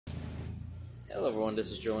Hello everyone,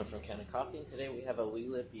 this is Julian from Canada Coffee, and today we have a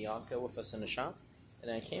Lelit Bianca with us in the shop. And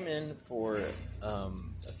I came in for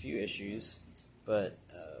a few issues, but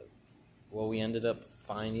what we ended up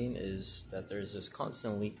finding is that there's this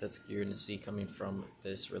constant leak that you're going to see coming from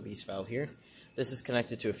this release valve here. This is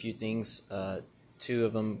connected to a few things, two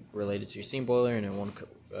of them related to your steam boiler and then one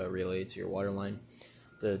related to your water line.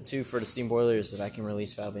 The two for the steam boiler is the vacuum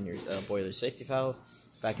release valve and your boiler safety valve.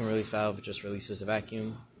 Vacuum release valve just releases the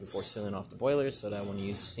vacuum before sealing off the boiler so that when you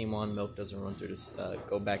use the steam on, milk doesn't run through this,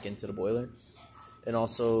 go back into the boiler. And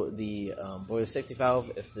also the boiler safety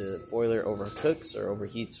valve, if the boiler overcooks or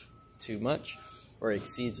overheats too much or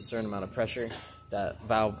exceeds a certain amount of pressure, that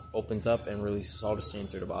valve opens up and releases all the steam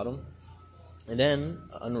through the bottom. And then,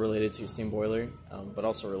 unrelated to your steam boiler, but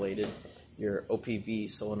also related, your OPV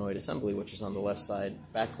solenoid assembly, which is on the left side,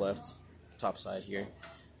 back left, top side here.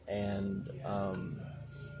 And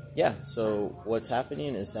yeah, so what's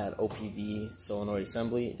happening is that OPV solenoid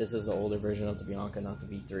assembly, this is the older version of the Bianca, not the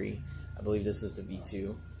V3. I believe this is the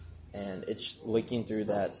V2. And it's leaking through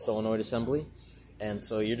that solenoid assembly. And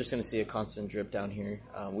so you're just going to see a constant drip down here.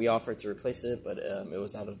 We offered to replace it, but it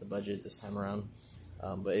was out of the budget this time around.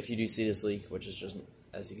 But if you do see this leak, which is just,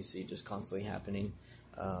 as you can see, just constantly happening,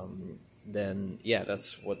 then yeah,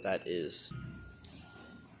 that's what that is.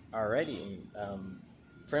 Alrighty,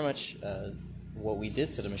 pretty much what we did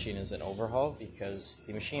to the machine is an overhaul because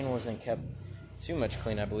the machine wasn't kept too much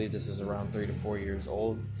clean. I believe this is around 3 to 4 years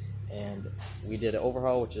old, and we did an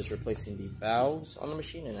overhaul, which is replacing the valves on the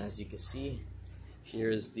machine. And as you can see,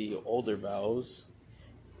 here's the older valves.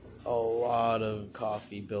 A lot of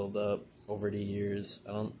coffee build up over the years.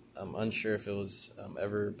 I'm unsure if it was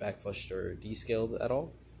ever backflushed or descaled at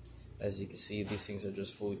all. As you can see, these things are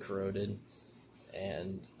just fully corroded.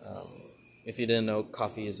 And if you didn't know,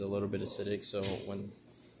 coffee is a little bit acidic, so when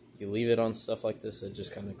you leave it on stuff like this, it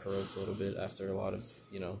just kind of corrodes a little bit after a lot of,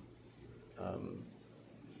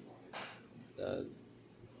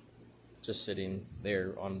 just sitting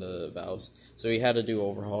there on the valves. So we had to do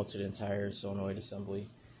overhaul to the entire solenoid assembly,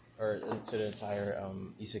 or to the entire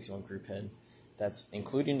E61 group head. That's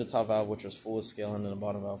including the top valve, which was full of scale, and then the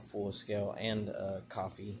bottom valve full of scale and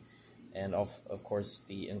coffee, and of course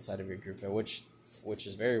the inside of your group head, which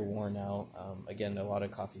is very worn out. Again, a lot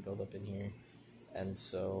of coffee buildup in here, and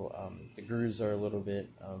so the grooves are a little bit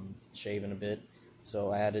shaven a bit.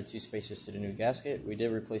 So I added 2 spacers to the new gasket. We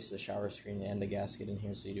did replace the shower screen and the gasket in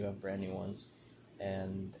here, so you do have brand new ones.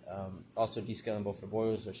 And also descaling both of the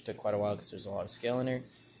boilers, which took quite a while because there's a lot of scale in there.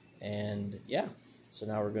 And yeah, so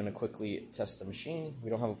now we're going to quickly test the machine. We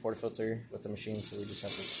don't have a portafilter with the machine, so we just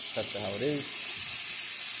have to test it how it is.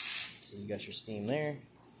 So you got your steam there.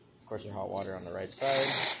 Of course, your hot water on the right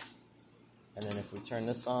side. And then if we turn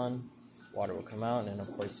this on, water will come out, and then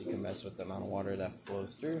of course you can mess with the amount of water that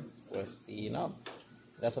flows through with the knob.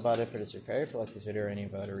 That's about it for this repair. If you like this video or any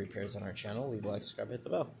of the other repairs on our channel, leave a like, subscribe, hit the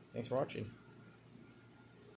bell. Thanks for watching.